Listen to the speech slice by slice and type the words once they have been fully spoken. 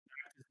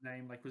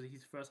name? Like, was it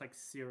his first like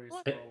serious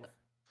What? role?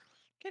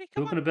 Kitty,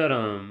 come Talking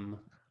on.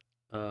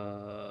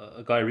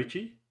 about Guy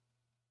Ritchie?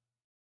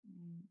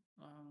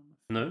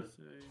 No.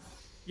 So,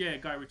 yeah,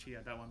 Guy Ritchie. Yeah,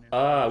 that one. Yeah,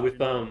 Ah, Ritchie's with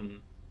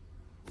in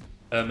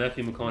that.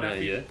 Matthew McConaughey.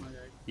 Matthew Yeah, McConaughey.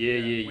 yeah, Yeah,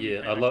 yeah, when he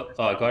yeah. came I back to love. this,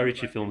 Oh, that Guy one was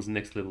Ritchie like films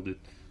next level, dude.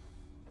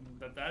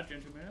 that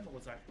Gentleman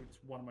was actually just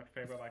one of my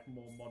favorite like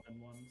more modern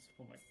ones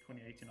from like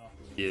 2018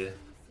 afterwards. Yeah,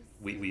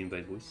 we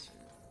invade boys.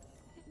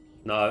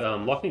 No,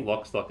 I think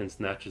Lock, Stock, and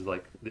Snatch is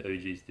like the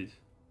OGs, dude.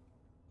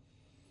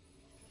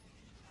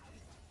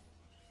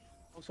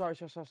 Oh, sorry.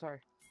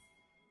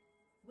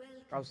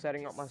 I was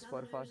setting up my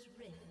Spotify.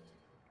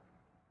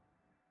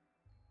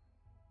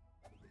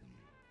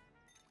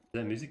 Is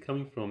that music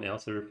coming from our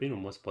Seraphine or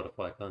my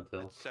Spotify? I can't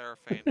tell. It's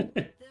Seraphine.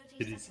 It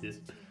is, yeah.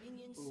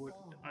 Ooh,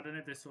 I don't know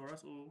if they saw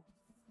us. Ooh.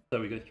 So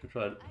we go to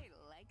try it.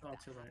 Oh,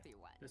 too late.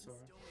 They saw us.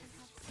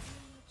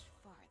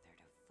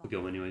 We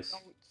go anyways.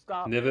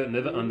 Stop. Never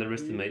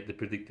underestimate the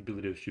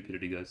predictability of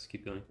stupidity, guys.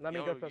 Keep going. Let me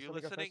Yo, go first. you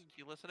listening?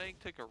 You listening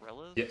to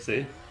Gorillas? Yeah,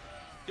 see?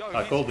 Yo,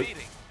 I he's called it.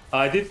 speeding.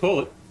 I did call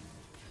it.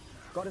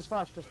 Got his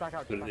flash. Just back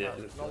out. Just back Yeah, out.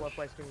 that's Not worth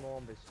flash. wasting more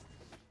on this.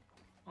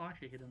 Oh, I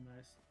actually hit him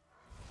nice.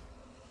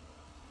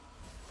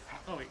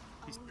 Oh wait,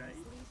 he's dead.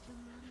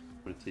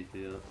 I'm gonna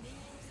TP out.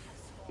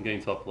 I'm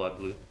getting top light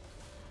blue.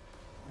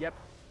 Yep.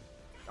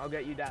 I'll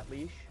get you that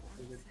leash.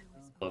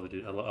 Love it,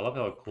 dude. I love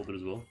how I called it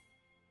as well.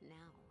 Now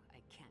I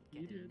can't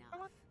You get did.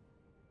 enough.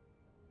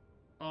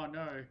 Oh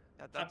no.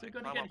 Yeah, I that's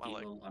forgot it. to get My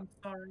leg. heal. I'm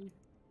sorry.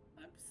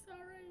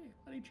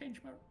 I didn't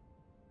change my.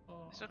 Oh,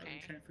 It's I didn't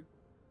okay. change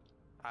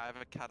I have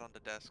a cat on the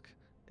desk.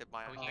 It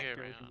might Oh, yeah,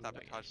 right.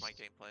 sabotage my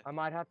gameplay. I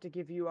might have to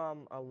give you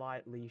a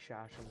light leash,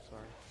 Ash. I'm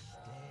sorry.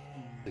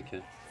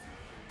 Okay.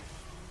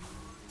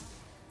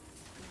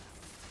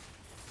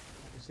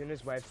 As soon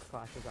as waves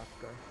clashes, I have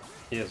to go.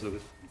 Yeah, it's all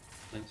good.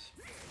 Thanks.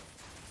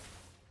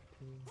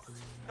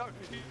 No,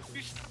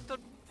 you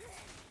stopped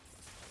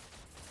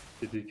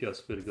the... Dude, I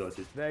swear to God,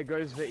 dude. There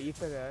goes the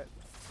Ethernet.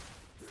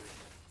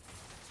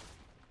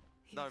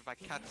 No, my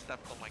cat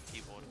stepped on my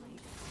keyboard.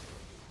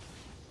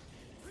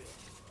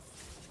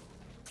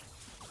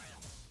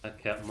 That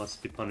cat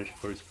must be punished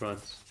for his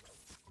crimes.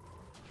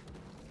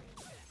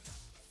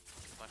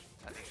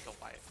 I think she'll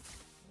bite it.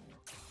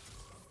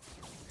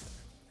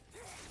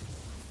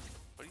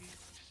 What are you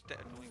just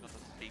doing on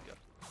the speaker?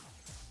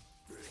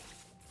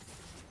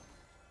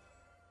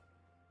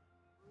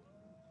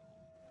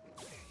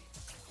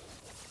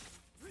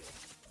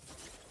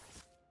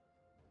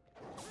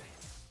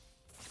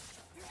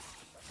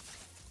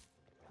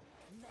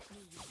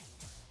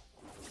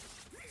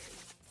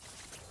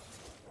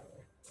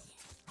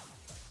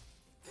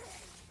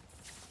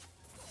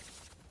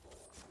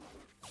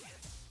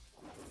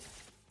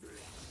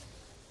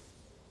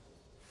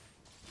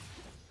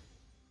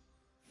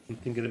 I'm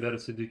thinking about a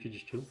Sudoku,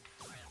 just chill.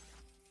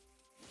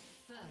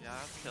 Yeah,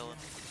 I'm killing.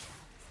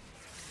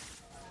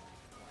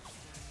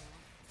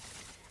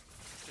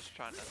 Just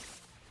trying to...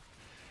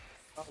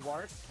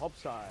 Warwick, top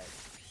side.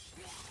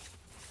 She's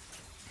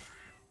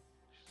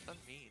so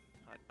mean.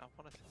 I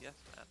want to say yes,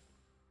 man.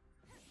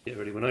 Get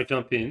ready. When I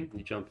jump in,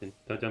 you jump in.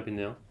 Don't jump in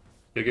now.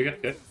 Go, go, go,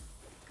 go.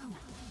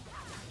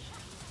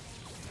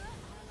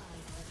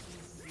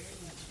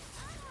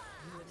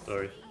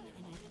 Sorry.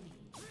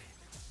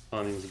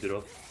 Timing was a bit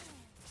off.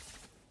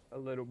 A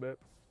little bit.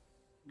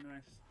 Nice.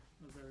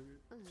 That was very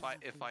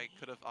good. If I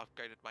could have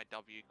upgraded my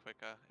W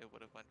quicker, it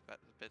would have went a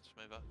bit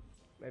smoother.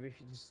 Maybe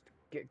if you just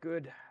get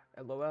good.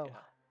 LOL. Yeah.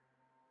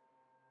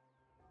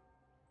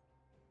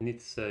 You need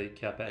to say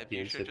cap at Maybe the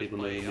you end so should people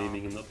just know you're play,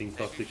 memeing and not being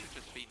Maybe you toxic. should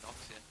just be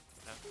Noxian.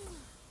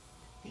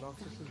 You know?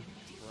 Noxus is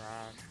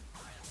trash.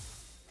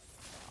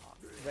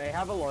 They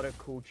have a lot of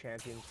cool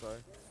champions though.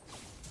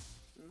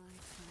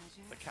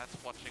 The cat's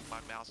watching my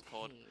mouse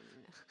cord.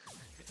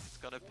 It's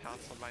gonna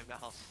pounce on my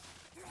mouse.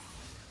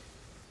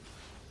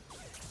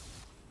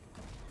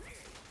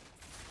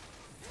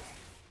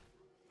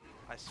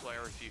 I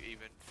swear if you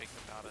even think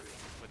about it,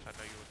 which I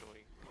know you were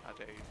doing, how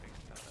dare you think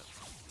about it.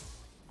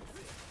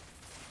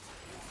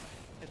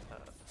 It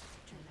hurt.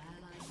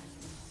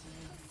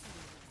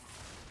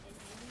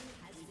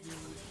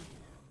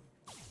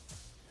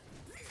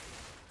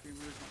 He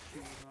really not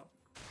shooting up.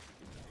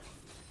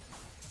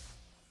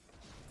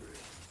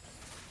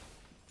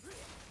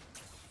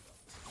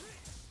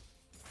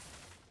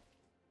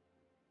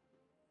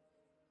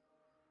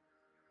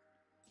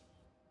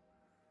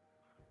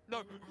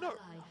 No, no!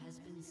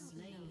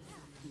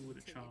 Ooh,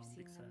 the charm,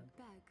 big sad.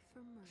 Beg for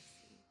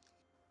mercy.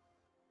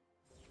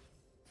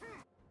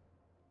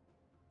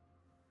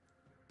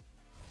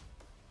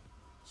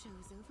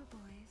 Show's over,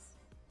 boys.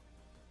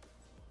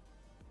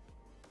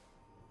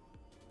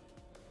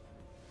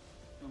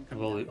 I'm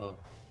coming Volley. down. Oh.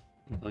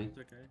 Fine. It's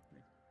okay.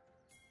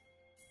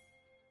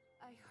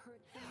 I heard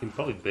You can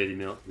probably bait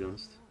him out, to be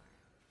honest.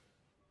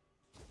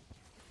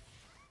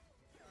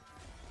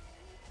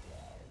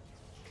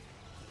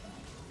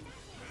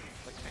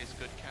 Okay, it's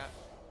good cat.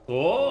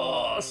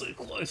 Oh, so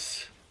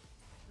close.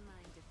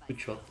 Good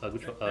shot.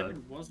 Good shot.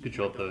 Evan was Good with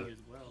shot my though. W as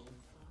well.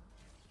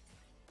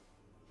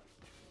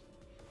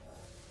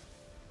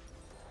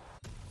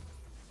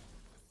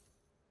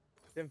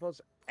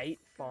 Stimful's 8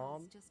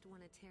 farm. Girls just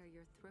want to tear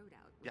your throat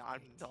out. with Yeah, I'm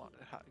their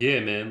not. teeth. Yeah,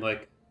 man,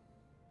 like...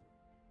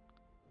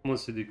 Come on,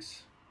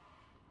 Sidix.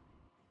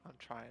 I'm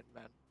trying,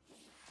 man.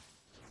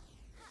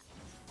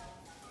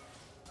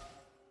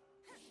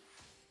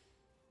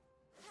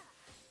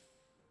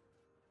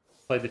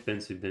 Play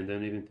defensive then,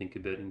 don't even think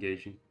about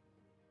engaging.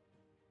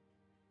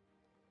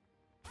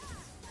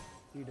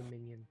 You the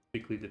minion.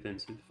 Strictly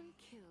defensive. Every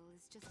kill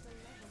is just a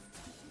level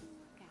that didn't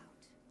work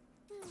out.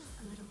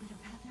 A little bit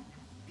of heaven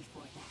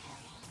before the hell.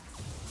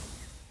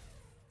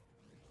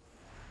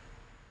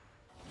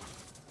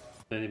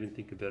 Don't even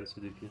think about it,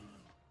 Sudoku.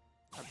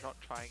 I'm not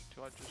trying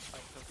to, I'm just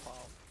trying to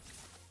farm.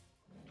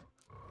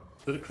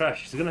 Let it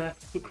crash. He's gonna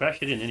have to crash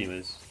it in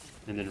anyways.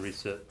 And then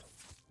reset.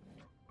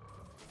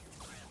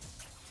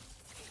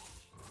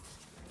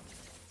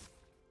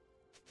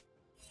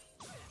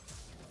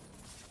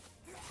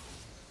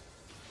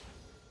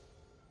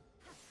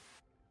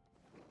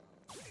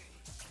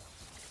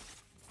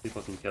 See if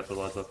I can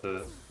capitalize off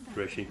her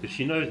threshing. Because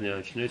she knows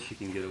now, she knows she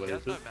can get away She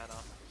has with no it. mana,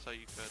 so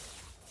you could.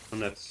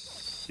 And that's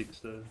 6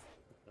 though.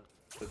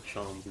 With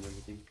charms and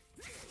everything.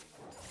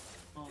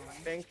 Oh, I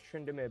think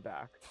Tryndamere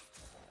back.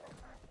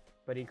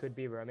 But he could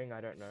be roaming,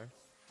 I don't know.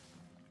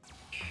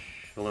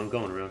 Well, I'm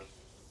going around.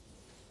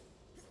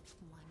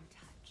 One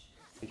touch.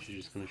 I think she's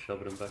just gonna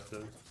shove it in back though.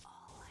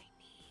 All I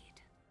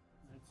need.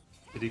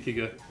 that's Hideki,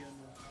 go. here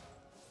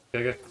now.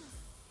 Go, go.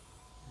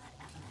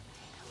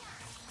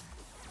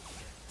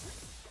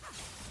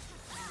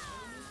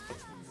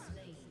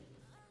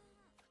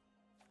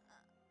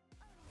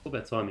 All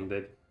about timing,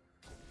 babe.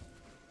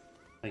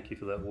 Thank you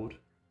for that ward.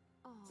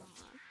 Aw, I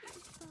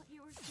thought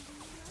you were kidding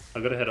me. I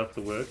gotta head off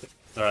to work.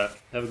 Alright,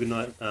 have a good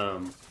night,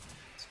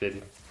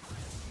 Sped.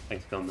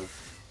 Thanks for coming.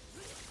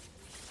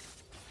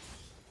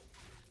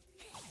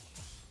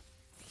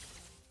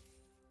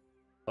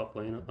 Top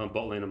lane,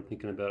 bot lane I'm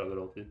thinking about, I got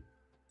ulted.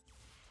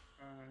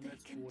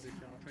 That's water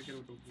down. Try to get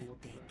all the water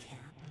there.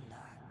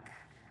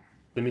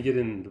 Let me get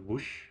in the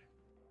bush.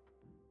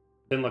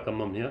 Then like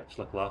I'm on here, just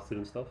like lasted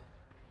and stuff.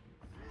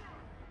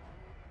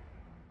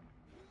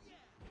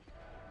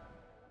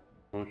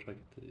 I wanna try to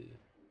get to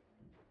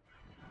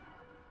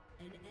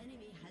An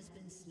enemy has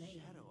been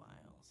slain.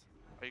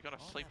 Are you gonna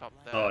sleep up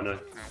there? Oh no.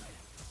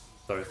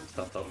 Sorry,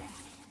 stuffed up.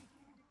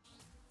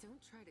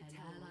 Don't try to An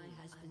tell ally me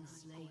has I'm been not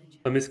slain.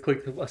 I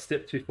misclicked a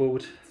step too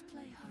forward.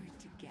 play hard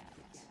to get.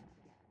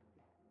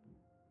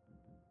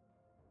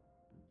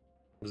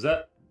 Was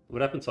that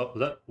what happened top? Was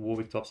that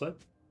Warwick topside?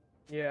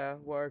 Yeah,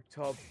 worked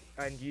top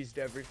and used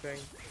everything.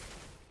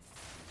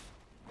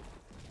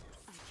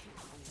 I can't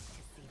wait to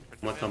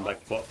see Might come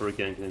back bot for a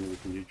gank and then we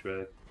can do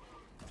drag.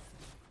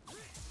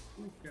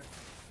 Ooh, yeah.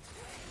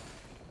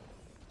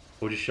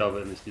 Or just shove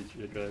it and just do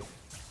drag.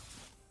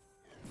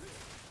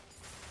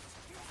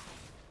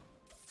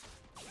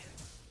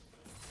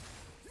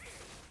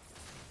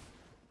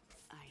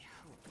 I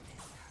hope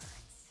this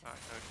hurts.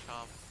 Alright, go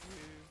charm.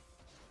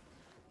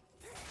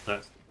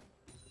 Nice.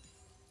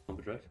 On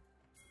the drag.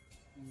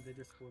 They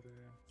just water.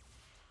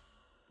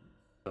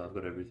 Oh, I've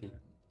got everything.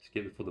 Just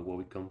get it before the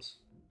Warwick comes.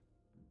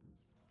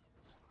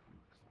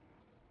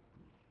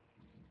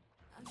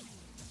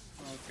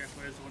 Okay,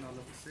 where's the one on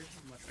level 6?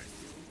 I'm not trying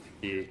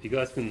to Yeah, if you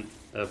guys can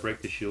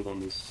break the shield on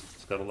this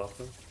scuttle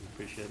after, we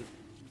appreciate it.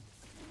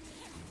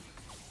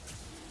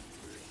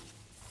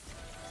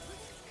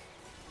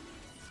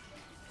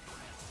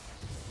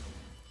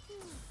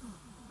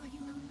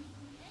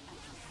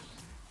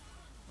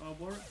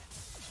 Warwick?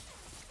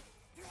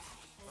 An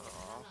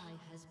ally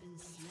has been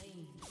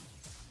slain.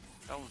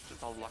 That was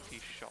just a lucky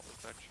shot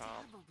with that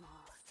charm.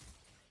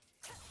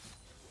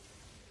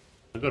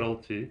 I got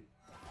ult too.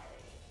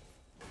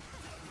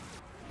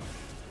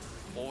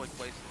 Always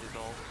wasted his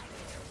ult.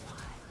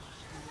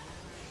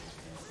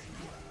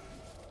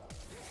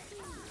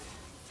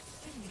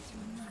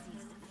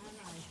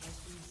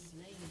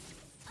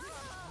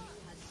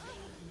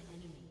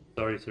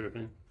 Sorry,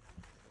 Seraphine.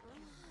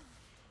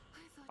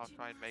 I'll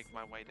try and make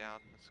my way down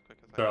as quick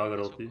as Sorry, I I can.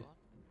 got ult too.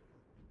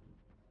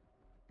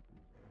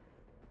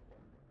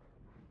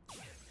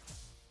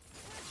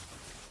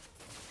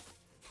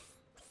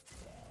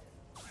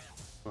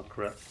 Oh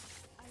crap.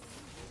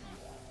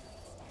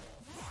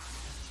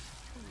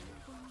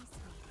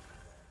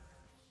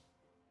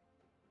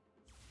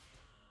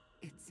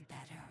 It's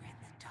better in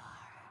the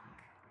dark.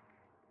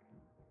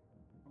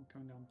 I'm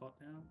coming down bot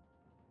now.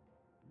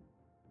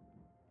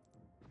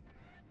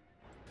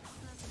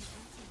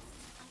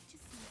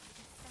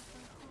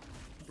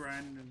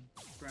 Brand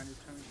is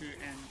coming through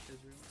and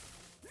Israel.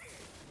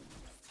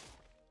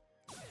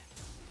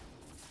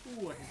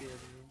 Ooh, I hit the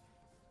Israel.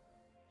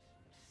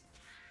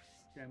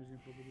 Damaging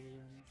for the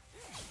around.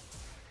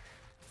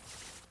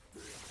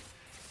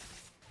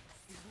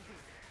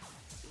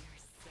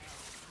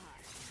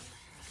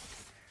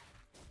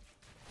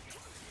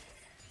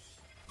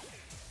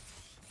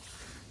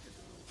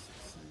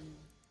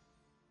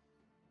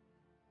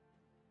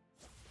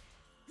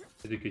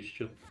 Did you get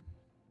chill?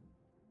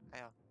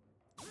 Yeah.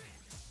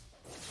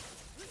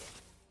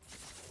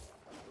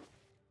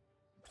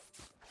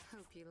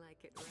 Hope you you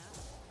like it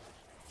rough?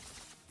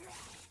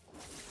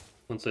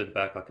 Once they're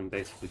back, I can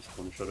basically just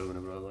one shot her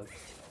whenever I like.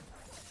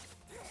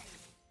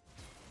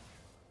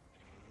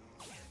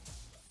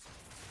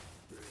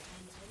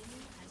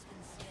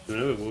 Do you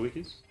know where Warwick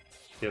is?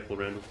 Careful,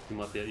 Randall. He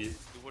might be at you. You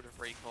would have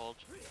recalled.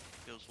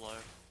 Feels low.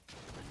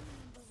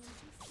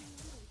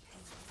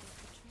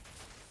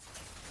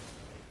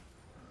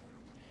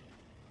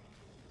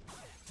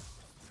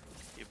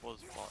 It was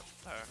bot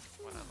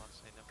though when I last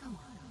seen him. Come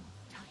on,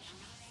 touch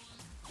me.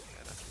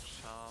 Yeah, that's a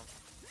charm.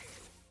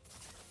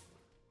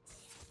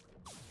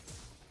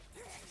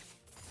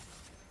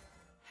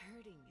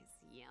 Hurting is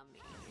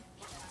yummy.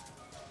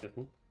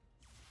 Careful.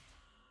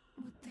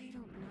 What they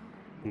don't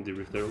know. In the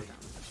Rift Herald.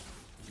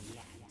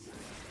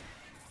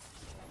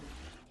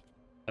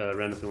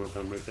 Randall, if you want to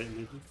come rotate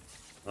maybe?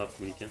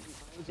 When you can.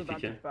 It's If you about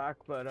to can. back,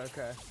 but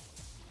okay.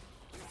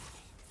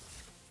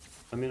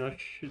 I mean, I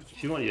should.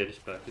 If you want, yeah,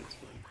 just back it. It's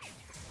fine.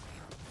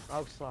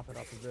 I'll slap it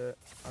up a bit.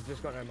 I've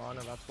just got no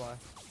mana, that's why.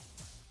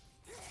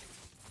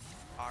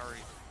 Ari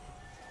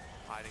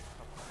hiding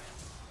somewhere.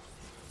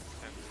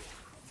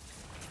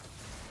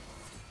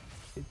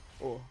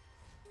 Oh.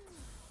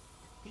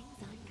 Things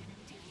I'm gonna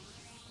do.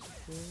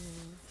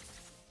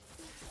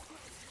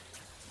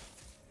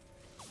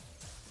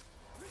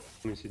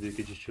 Let me see,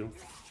 Duke, just chill.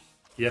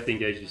 You have to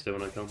engage this though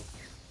when I come.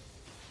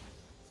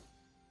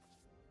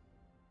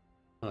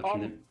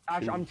 Oh,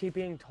 Ash, I'm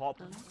TPing top.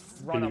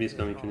 Trinity up is to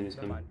coming, the Trinity is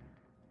never coming. mind.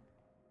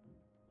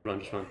 Run,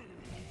 just run.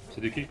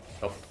 Suzuki,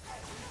 help.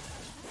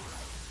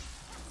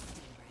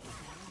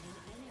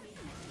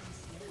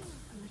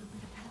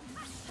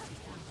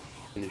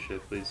 Finish her,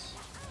 please.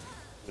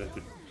 That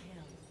could...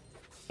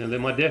 And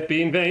let my death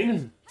be in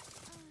vain.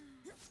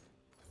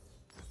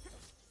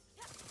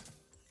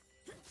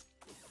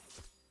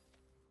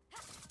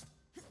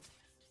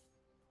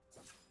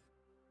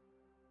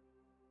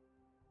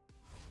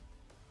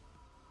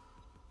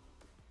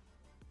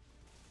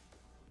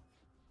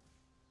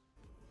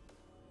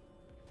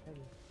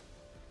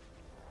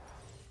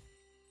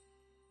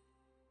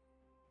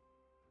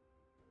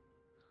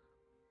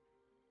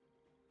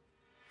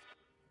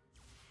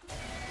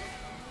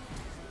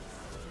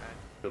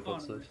 Go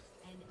bot side.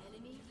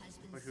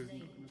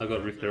 I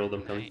got Rift Herald,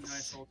 I'm coming.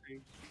 Nice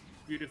ulti.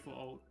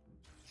 Beautiful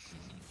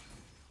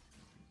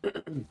ult.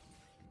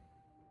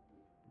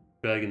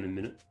 Drag in a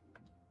minute.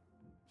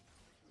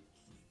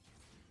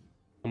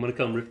 I'm gonna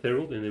come Rift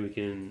Herald and then we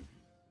can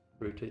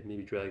rotate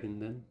maybe Dragon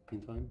then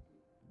in time.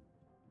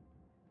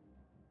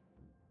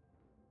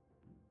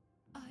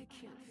 I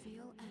can't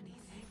feel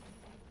anything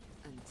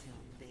until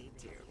they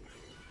do.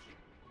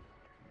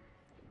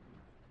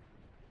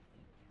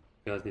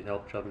 You guys need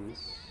help traveling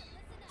this.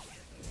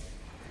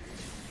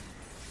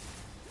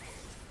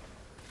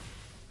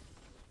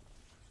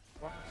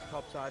 What?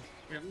 Top side.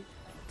 Really?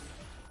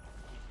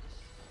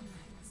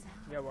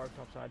 Yeah, we're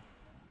top side.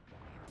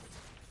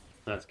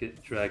 Let's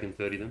get Dragon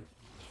 30 then.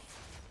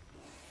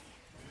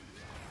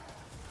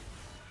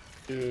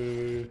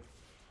 The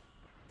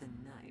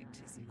night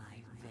is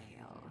my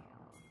veil.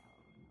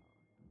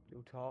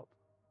 Do top.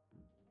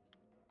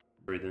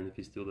 Free then if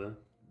he's still there.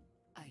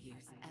 I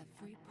use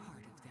every part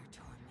of their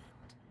torment.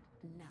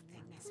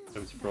 Nothing is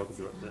Maybe it's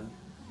probably right there.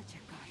 Let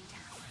your guard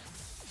down.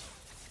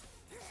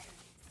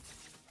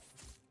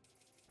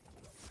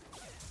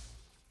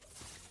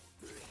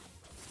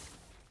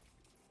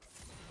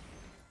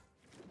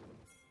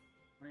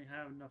 I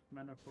have enough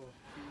mana for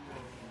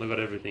I got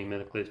everything,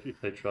 man,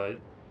 if they try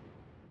it.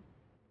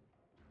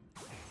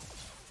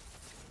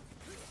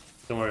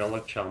 Don't worry, I'll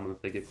like charm them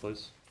if they get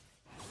close.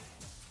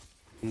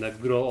 And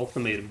that good old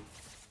ultimatum.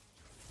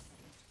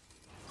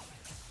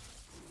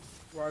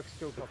 Warwick's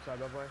still top side,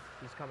 by the way.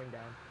 He's coming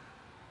down.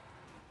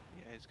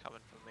 Yeah, he's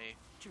coming for me.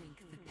 Drink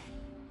the pain.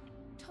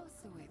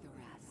 Toss away the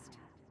rest.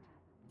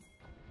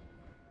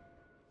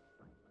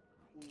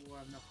 Ooh, I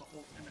have enough for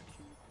ult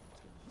connection.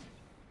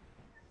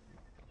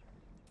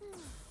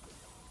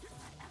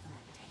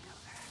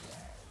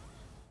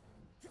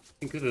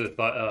 Think of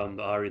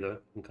the Ari though,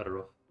 and cut her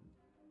off.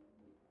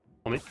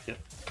 On me? Yeah.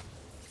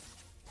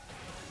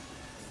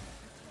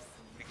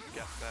 We can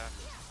get there.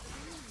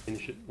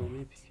 Finish it for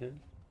me if you can.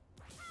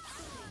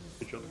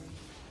 Good job.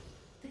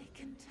 They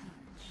can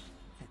touch,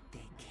 but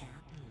they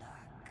can't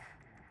look.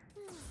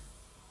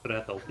 But I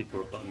have to ulti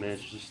for it, but man,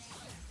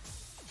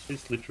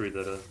 it's literally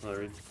that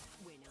Ari.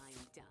 When I'm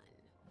done.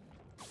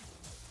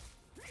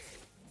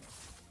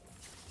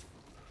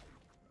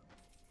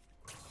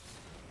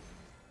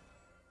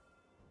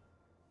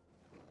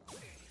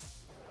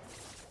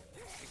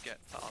 We can get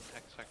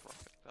Hexac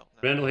Rocket Belt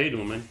now. Randall, how you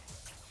doing, man?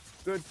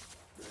 Good.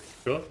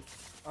 Sure?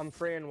 I'm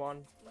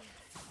 3-1.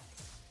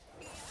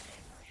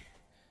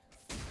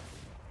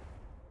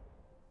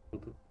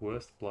 The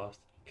worst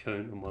blast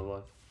cone of my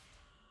life.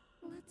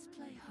 Let's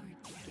play hard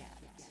to get.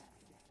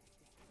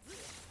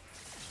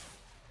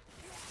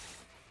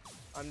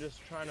 I'm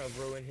just trying to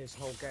ruin his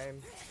whole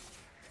game.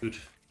 Good.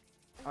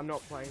 I'm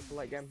not playing for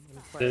late game. I'm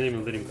Don't playing even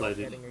for let him not play,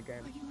 dude. getting a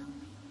game. I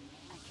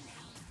can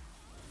help.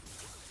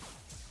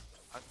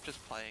 I'm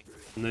just playing.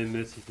 No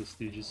mercy for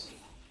Stooges.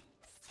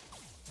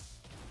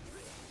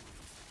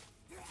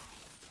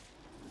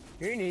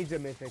 Who needs a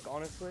mythic,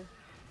 honestly?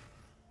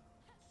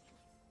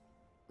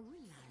 Ooh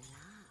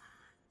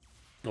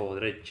la la. Oh,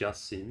 did I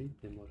just see me?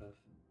 They might have.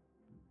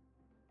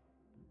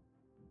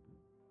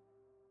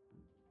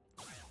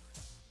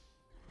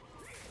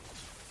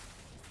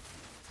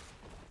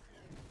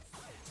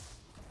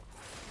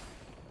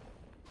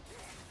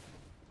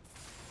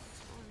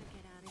 Wanna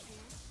get out of here?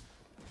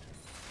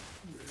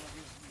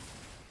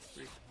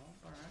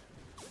 Alright.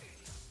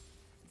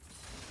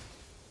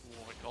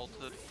 Warwick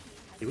altered.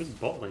 He was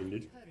bot lane,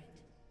 dude.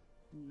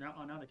 Now,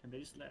 oh, now they can. They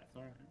just left.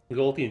 Alright. We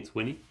got ulti in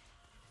 20.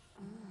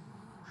 I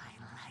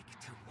like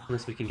to walk.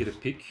 Unless we can get a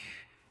pick.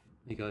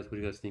 You guys, what are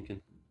you guys thinking?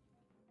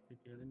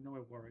 Okay, I didn't know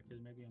where Warwick is.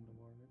 Maybe on the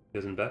Warwick.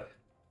 Goes in back.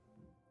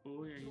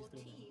 Oh yeah, he's Your still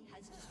there. team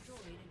has destroyed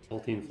a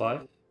Ulti in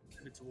 5.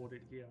 It's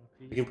warded here.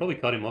 We can probably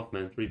cut him off,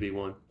 man.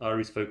 3v1.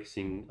 Ari's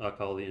focusing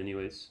Akali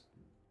anyways.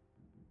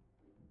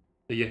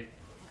 But yeah.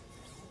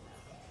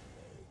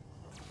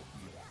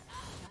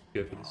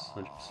 Go for this,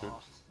 100%. Oh,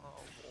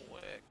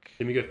 Warwick.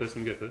 Let me go first,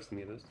 let me go first, let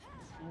me go first.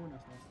 Oh,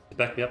 nice.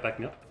 Back me up, back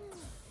me up.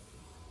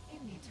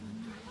 Give me to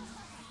another.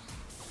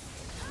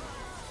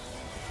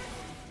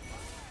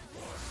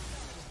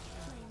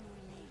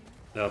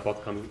 Play more later.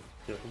 Bot coming.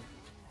 Careful.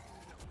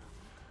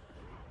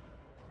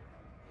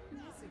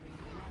 Misery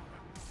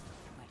loves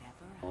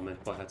whatever. Oh man,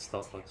 if I had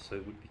stuff, I so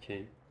would be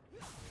keen.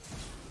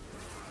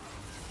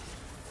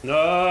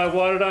 No,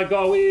 why did I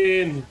go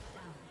in?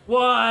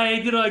 Why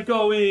did I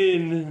go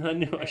in? I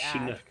knew I Hey,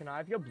 shouldn't Ash, can I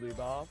have your blue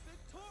bar?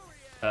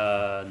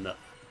 have. No.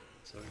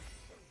 Sorry.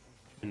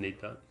 I need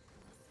that.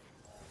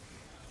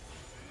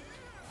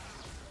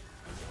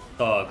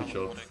 Oh, good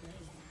job.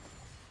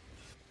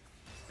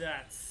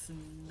 That's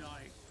nice.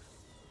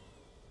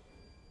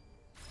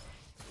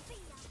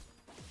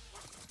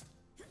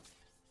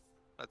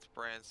 That's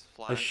Brand's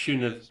flash. I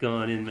shouldn't have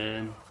gone in,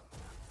 man.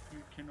 You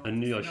cannot. I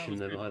knew I that was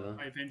shouldn't have good. either.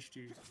 I avenged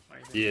you.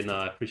 Yeah, no,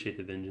 I appreciate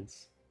the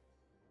vengeance.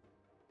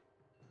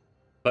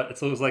 But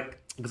it's always like,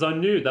 because I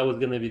knew that was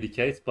going to be the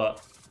case,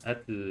 but I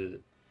had to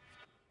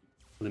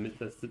limit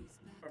that.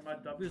 But my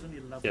W is only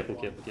level Careful,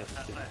 1. careful,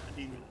 careful,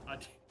 careful.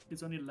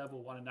 It's only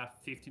level 1 and that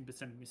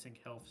 15% missing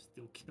health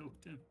still killed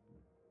him.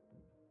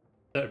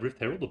 That Rift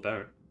Herald or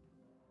Baron?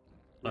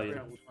 Oh, yeah.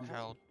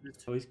 Herald. I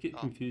always get Oh.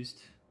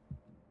 confused.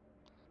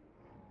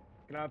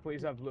 Can I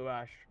please have blue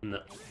Ash? No,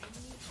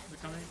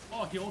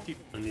 Oh, he ulted.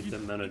 I need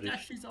that mana, dude.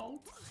 Dash his ult.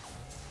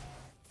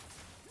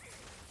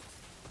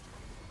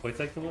 Why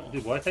take my,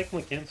 dude, why take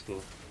my camp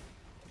score?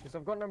 Because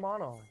I've got no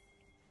mana.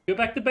 Go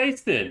back to base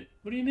then.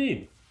 What do you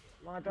mean?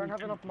 I don't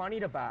have enough money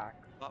to back.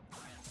 Up.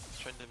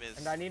 Trendham is.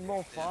 And I need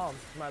more farms.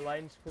 My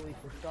lane's fully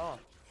pushed off.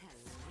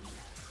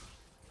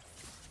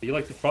 You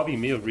like to probably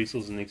me of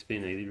resources and XP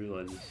and AD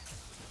realizes.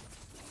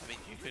 I mean,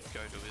 you could go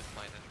to his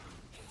lane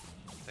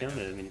and. Down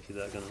there, I mean, if you're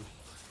that gonna.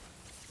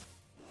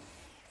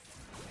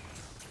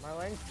 My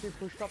lane's too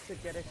pushed up to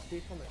get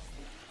XP from it.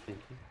 Thank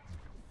you.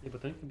 Yeah,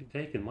 but don't be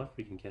taking my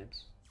freaking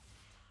camps.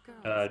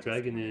 Girls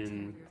Dragon just wanna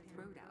in tear your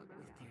throat out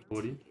with their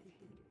 40. teeth.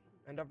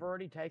 And I've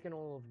already taken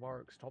all of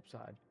Warwick's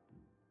topside.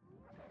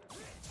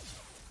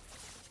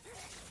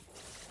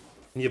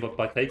 Yeah, but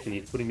by taking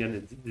it, putting me at a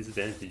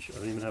disadvantage. I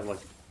don't even have like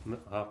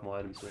half my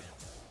items left.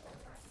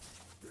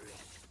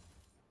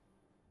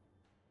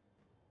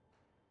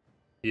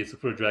 Yeah, so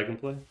for a dragon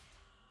play,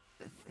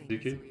 The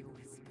things Zuki? we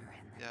whisper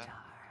in the Yeah. dark.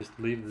 just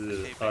leave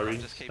the Keeping- Ari, I'm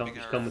just just come, keeping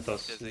just her come with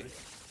us. busy.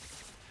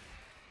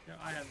 Yeah,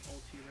 I have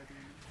ulti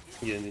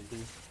ready. Yeah,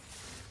 anything.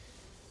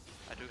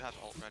 I do have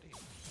ult ready.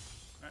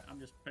 Right, I'm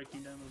just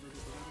breaking down a little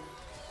bit.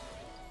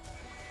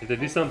 If they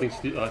do something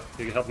stupid,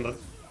 you can help them out.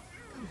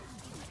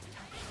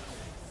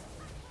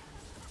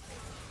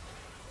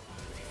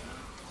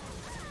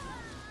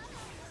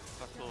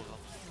 Fuck all of them.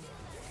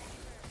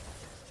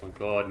 Oh my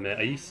god, man.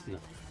 Are you... No.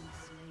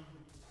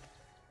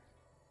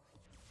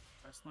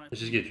 That's nice. Let's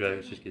just get dragged,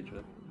 let's just get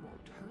dragged.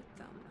 Won't hurt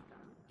them.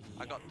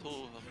 I got 2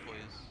 of them,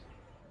 boys.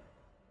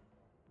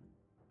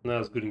 No,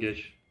 it's good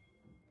engage.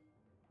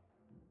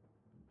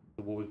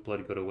 The Warwick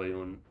bloody got away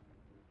on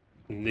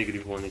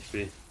negative 1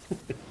 HP.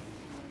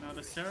 Now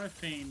the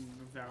Seraphine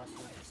Varus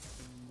just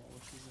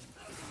demolishes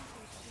him.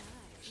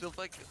 Still,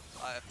 like,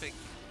 I think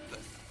the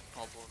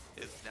problem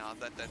is now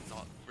that they're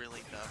not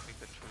really nerfing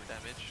the true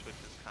damage, which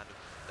is kind of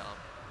dumb.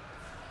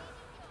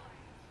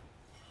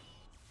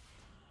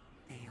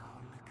 They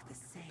all look the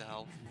same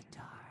No. in the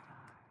dark.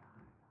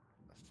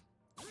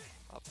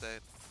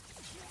 Update.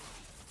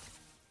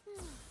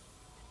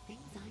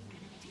 Things I'm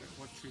gonna do.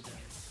 What true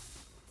damage?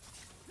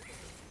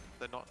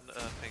 They're not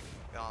nerfing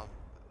A girl's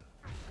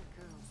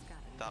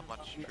gotta that know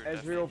much true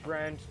Ezreal damage.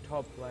 Brand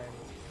top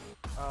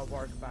lane.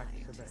 Warwick back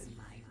to is base.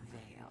 my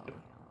veil.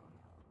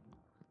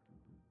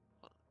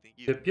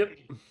 Yep, yep.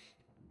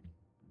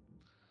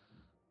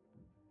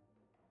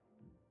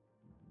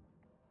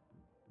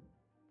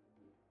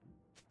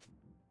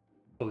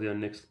 Probably our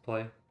next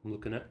play I'm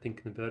looking at,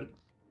 thinking about it.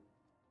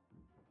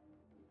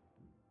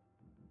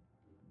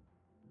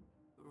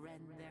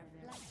 Rend their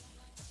flesh.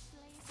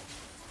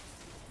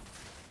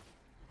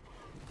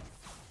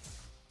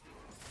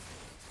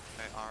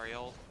 Okay,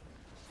 Ariel.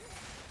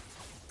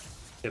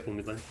 Careful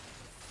mid lane.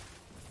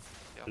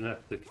 Yep. Don't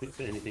have to commit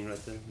to anything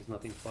right there. There's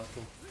nothing to fight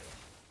for.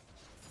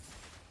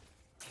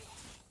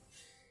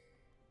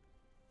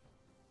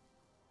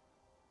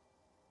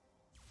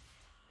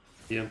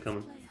 Yeah, I'm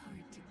coming. Play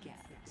hard to get.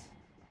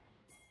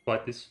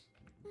 Fight this.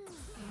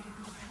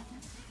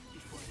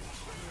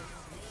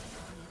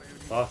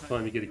 Last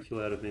time you get a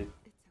kill out of me,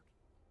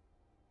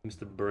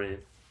 Mr. Brand.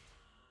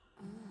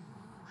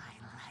 I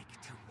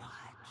like to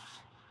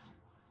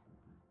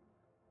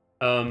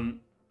watch.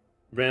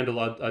 Randall,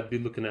 I'd be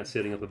looking at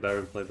setting up a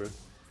Baron play, bro.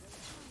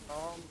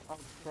 I'll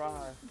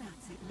try.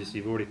 That's it. Just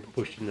you've already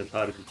pushed it as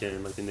hard as you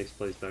can, like the next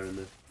place Baron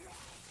there.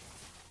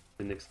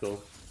 The next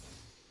goal.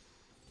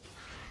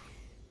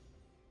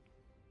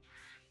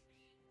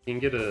 You can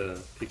get a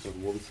pick on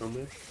wall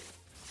somewhere.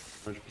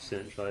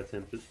 100% try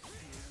attempt it.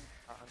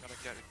 I'm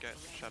gonna get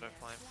Shadow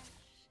Flame.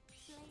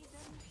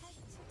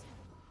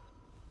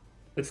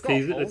 Let's Got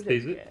tease it, let's ulted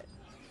tease it. yet.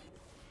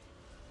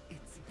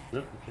 It's No,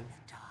 better okay. in the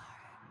dark.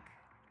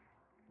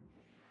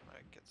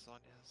 Alright, get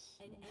Sonya's.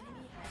 An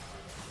enemy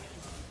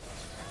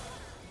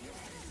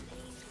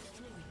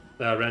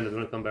has Randall, you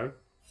wanna come Baron?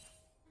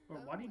 Bro,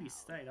 why did he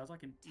stay? That was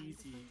like an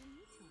easy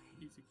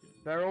kill.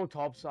 They're all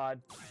top side.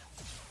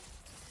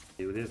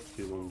 Yeah, we're there for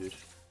too long, dude.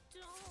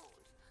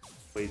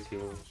 Way too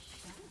long.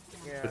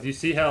 Yeah. But do you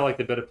see how like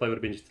the better play would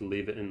have been just to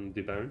leave it and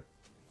do Baron?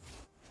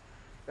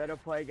 Better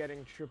play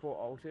getting triple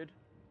ulted.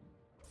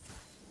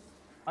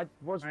 I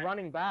was Right.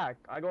 running back.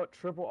 I got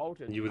triple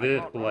ulted. You were I there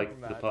can't for run like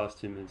from the that. past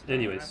 2 minutes.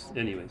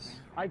 Anyways.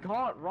 I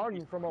can't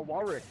run from a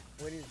Warwick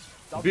when he's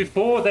double.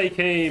 Before they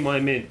came, I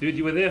meant, dude,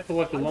 you were there for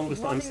like the I was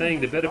longest. I'm running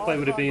saying the better play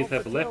would have been to after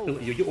have I left. got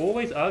the You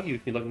always argue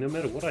with me, like no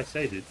matter what I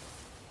say, dude.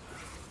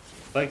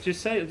 Like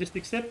just say it, just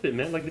accept it,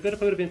 man. Like the better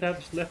play would have been to have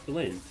just left the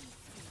lane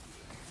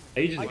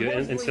ages I ago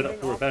was and set up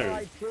leaving for a after Baron.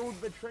 I killed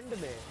the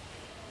Tryndamere.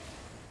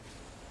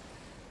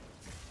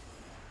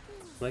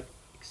 Like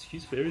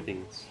excuse for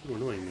everything. It's so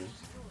annoying, man.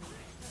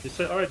 Just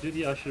say, alright, dude,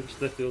 yeah, I should have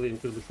just left early and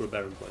could have looked for a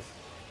Baron play.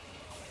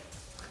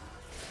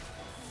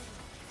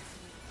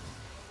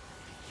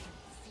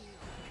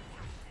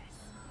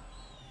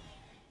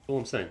 All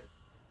I'm saying.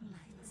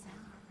 lights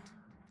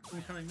out. Are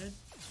we coming mid?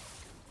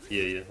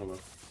 Yeah, hold on.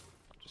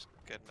 I'm just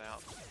getting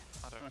out.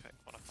 I don't Okay.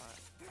 want to fight.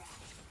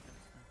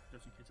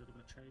 Just in case they're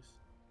gonna chase.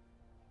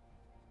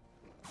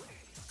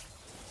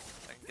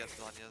 I can get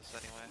Sonya's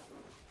anyway.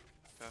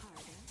 Go.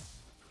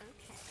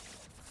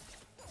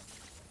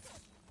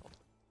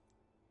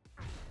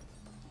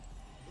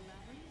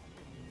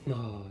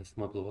 Oh, it's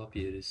my blow up,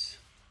 yeah, it is.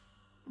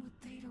 What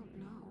they don't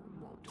know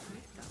won't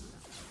hurt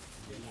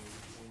them.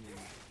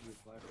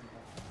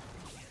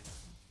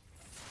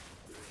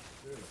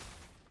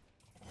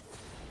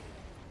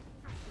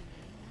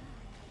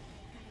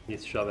 Need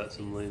to shove out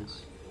some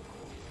lanes.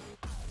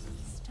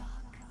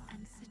 Stalk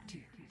and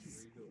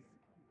seduce.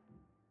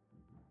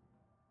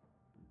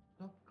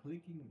 Stop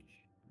clicking.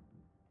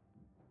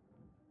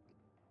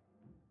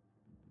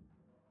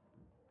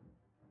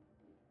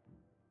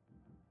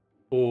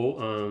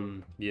 Or,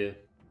 yeah,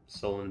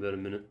 Sol in about a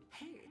minute.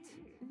 Hate?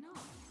 No.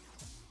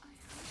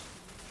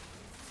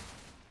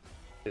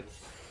 Yeah. An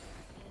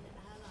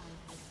ally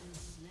has been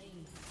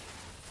slain.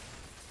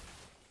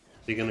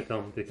 They're gonna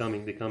come, they're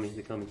coming.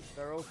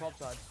 They're all top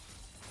side.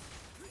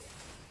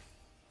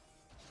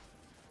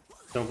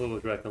 Come for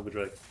drag.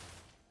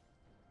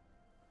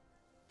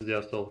 This is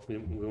our Sol. We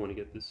want to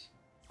get this.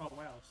 Oh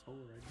wow, soul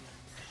already.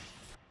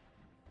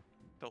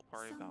 Don't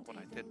worry about what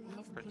I did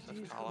with Princess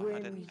these Carla. I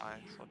didn't wings. die,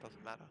 so it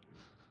doesn't matter.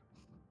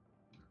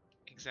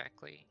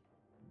 Exactly.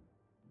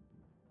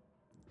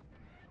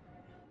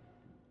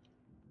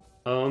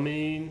 I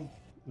mean,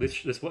 let's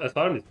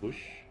fire in this bush.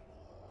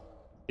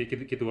 Get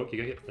the work,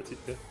 you go, that's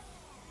it, go.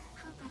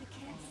 How about a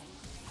kiss?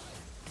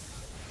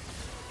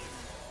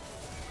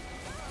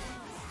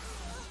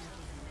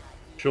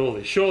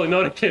 Surely,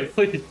 not again,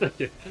 please.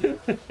 Okay.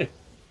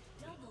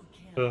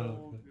 Oh,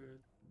 Oh,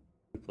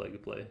 good.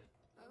 good play.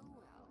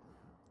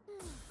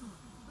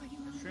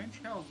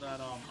 Strange how that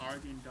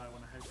Argene guy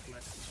when I had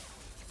collected.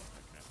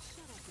 Okay.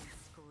 Shut up and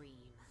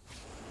scream.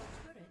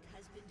 Turret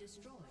has been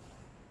destroyed.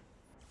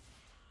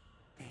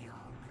 They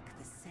all look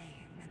the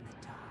same in the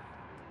dark.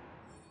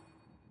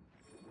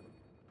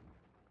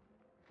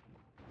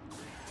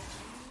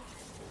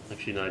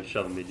 Actually, no,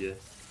 shove him mid, yeah.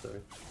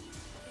 Sorry.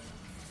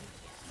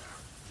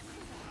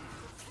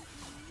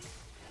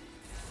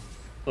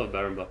 Not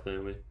Baron buff,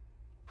 don't we?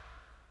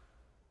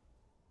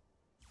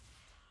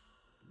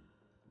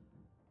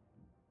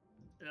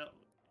 Yeah,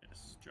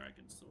 yes,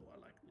 Dragon Soul, I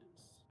like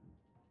this.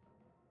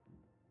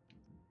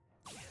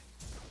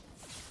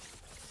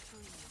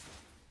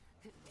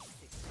 It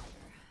makes it better.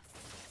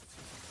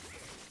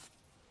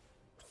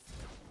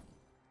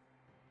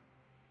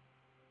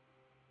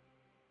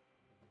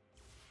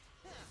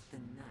 The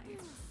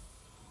knife.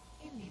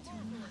 You need to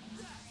run.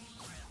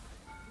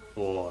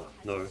 Oh,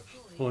 no.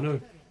 Oh, no.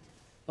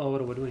 Oh,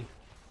 what are we doing?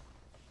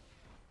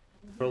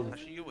 Problem.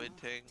 Actually, you win,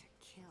 Ting.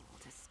 Kill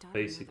to start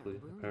Basically,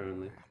 another wound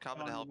apparently. war.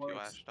 Come and Oh, help you,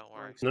 works, Ash. Don't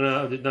worry. works.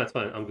 No, it's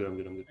fine. I'm good.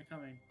 They're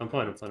coming. I'm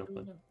fine.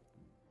 Ouch.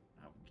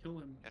 kill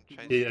him. And He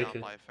chase wants- down okay.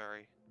 by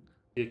ferry.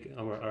 Yeah,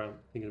 I'm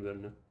thinking about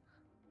it now.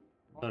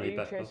 Why I are need you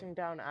back up. chasing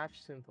down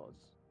Ash Synthos?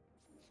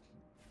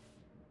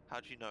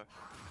 How'd you know?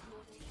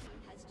 Your team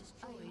has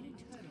destroyed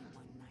a turret.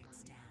 One night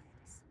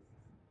stands.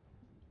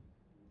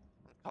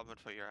 I'm coming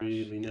for your ass.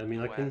 Really? I mean,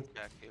 I Your can. ass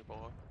back here, boy.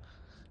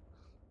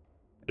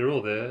 They're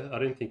all there. I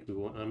don't think we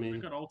want. I I mean,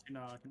 got ulti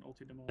now. I can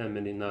ulti them all. how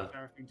many? Nah. With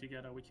everything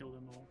together, we kill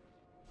them all.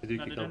 No, Sudoku, they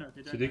come. don't know,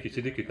 they don't know, Sudoku,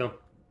 they don't Sudoku, know. come.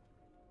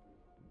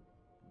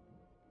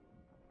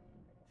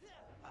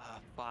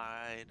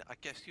 Fine. I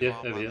guess you Yeah, are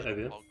over my here, little over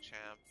here. bog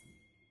champ.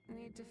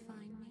 Need to find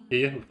me.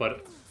 Yeah, yeah, we'll fight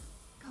it.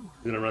 Come on.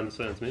 We're gonna run this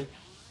way, it's me.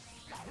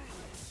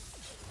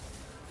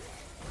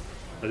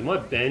 Did my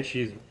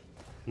Banshees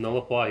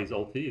nullify his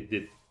ulti? It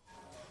did.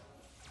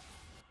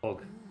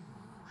 Hog.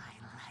 I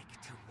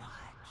like to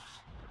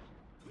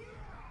watch.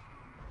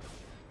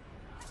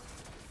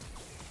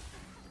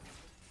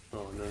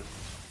 Oh no. Damn,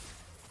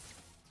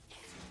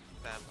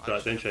 Right,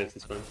 just don't did chase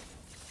this one.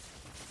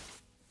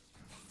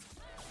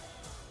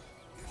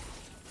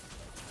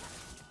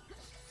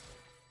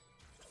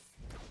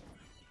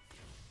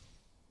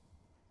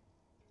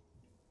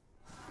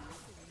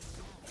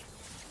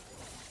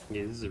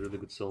 Yeah, this is a really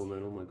good soul,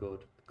 man. Oh my god.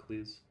 The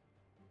clears.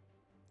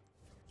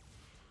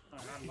 Oh,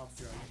 I love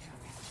Joe.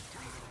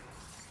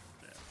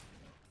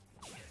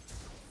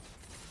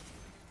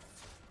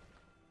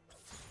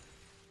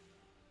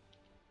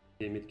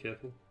 Yeah, mid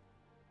careful.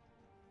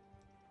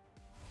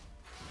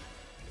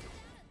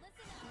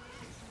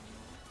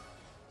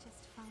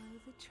 Just follow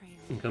the trail.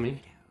 I'm coming.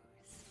 Widows.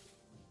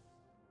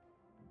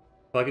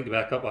 If I get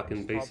back up, I can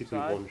Top basically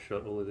side.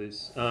 one-shot all of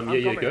this. I'm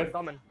Yeah, coming, go. I'm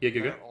coming. Yeah,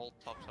 go. They're all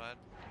topside.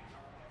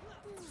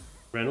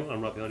 Randall,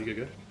 I'm right behind you,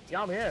 go.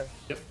 Yeah, I'm here.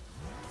 Yep.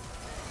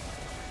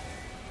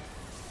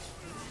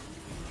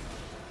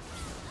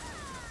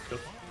 Go.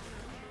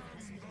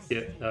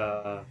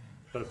 Yeah,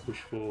 gotta push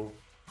for...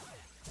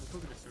 I'll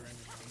probably just surrender.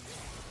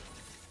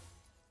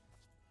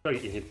 Try to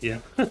get him,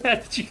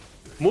 yeah.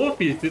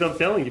 Morpheus, dude, I'm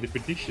telling you the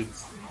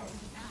predictions.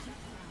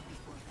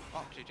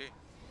 Oh, GG.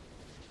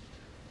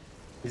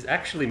 He's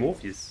actually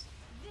Morpheus.